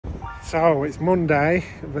So it's Monday,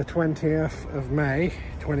 the 20th of May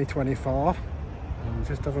 2024, and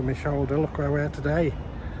just over my shoulder, look where we are today.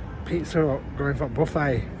 Pizza Hut, going for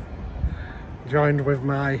buffet. Joined with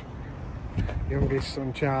my youngest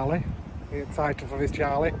son Charlie. Are you excited for this,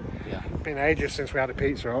 Charlie? Yeah. It's been ages since we had a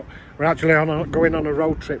Pizza Hut. We're actually going on a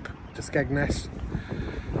road trip to Skegness,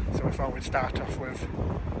 so I thought we'd start off with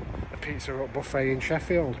a Pizza Hut buffet in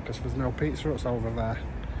Sheffield because there's no Pizza Huts over there.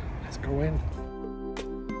 Let's go in.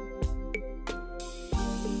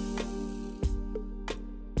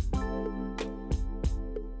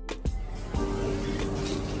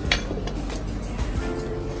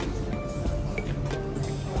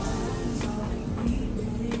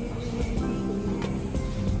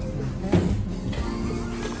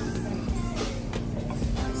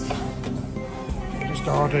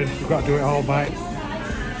 Ordered, you've got to do it all by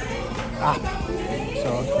app,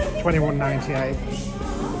 so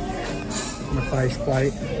 $21.98 on the face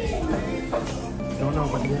plate. Don't know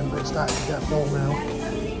about the end, but it's starting to get full now,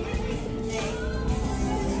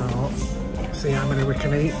 so see how many we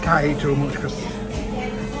can eat. Can't eat too much because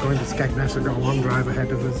going to Skegness, we've got a long drive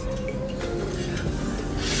ahead of us.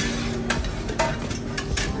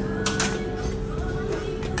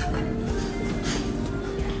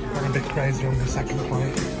 A bit crazy on the second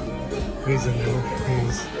plate. These are new,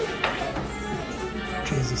 these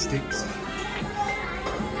cheesy sticks.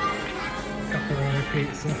 Pepperoni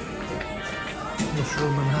pizza,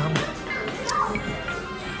 mushroom and ham.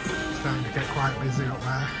 Starting to get quite busy up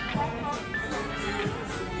there.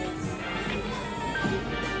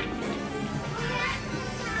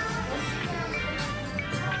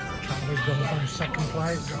 Charlie's gone for his second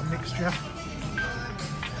plate, got a mixture.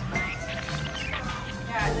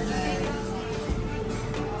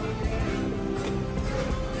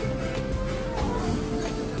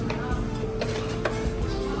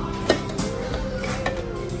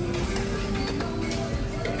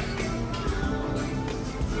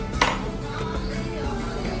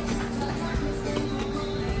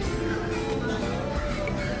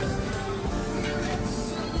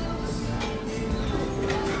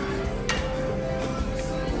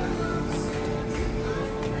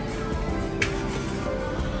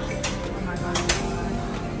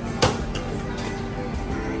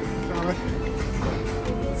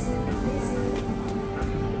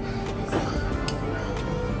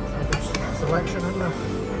 Selection, isn't there?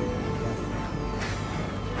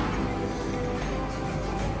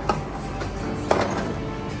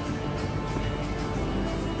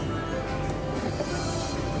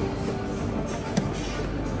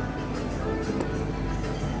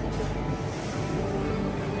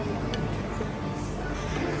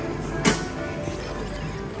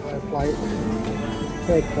 Plate,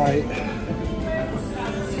 third plate.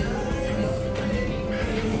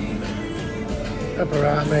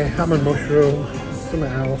 Pepperoni, ham and mushroom, something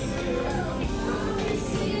else.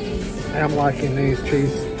 I am liking these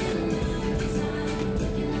cheese.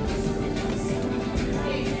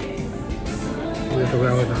 These are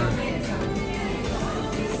really nice.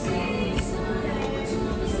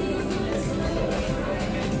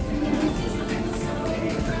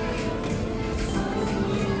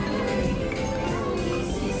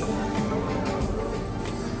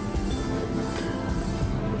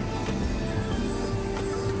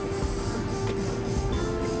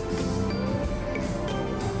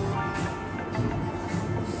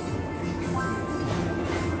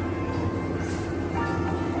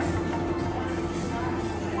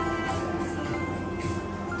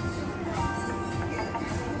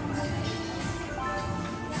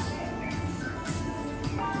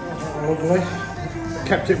 Lovely.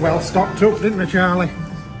 Kept it well stocked up, didn't they, Charlie?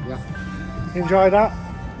 Yeah. Enjoy that?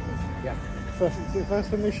 Yeah. First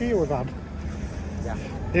thing this year we've had? Yeah.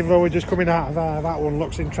 Even though we're just coming out of there, that one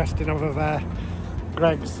looks interesting over there.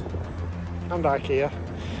 Greg's and IKEA.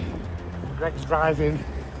 Greg's driving.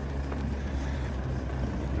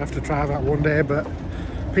 I have to try that one day, but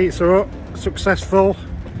Pizza Hut, successful.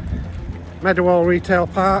 Meadowhall Retail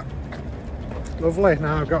Park. Lovely.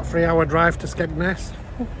 Now I've got a 3-hour drive to Skegness.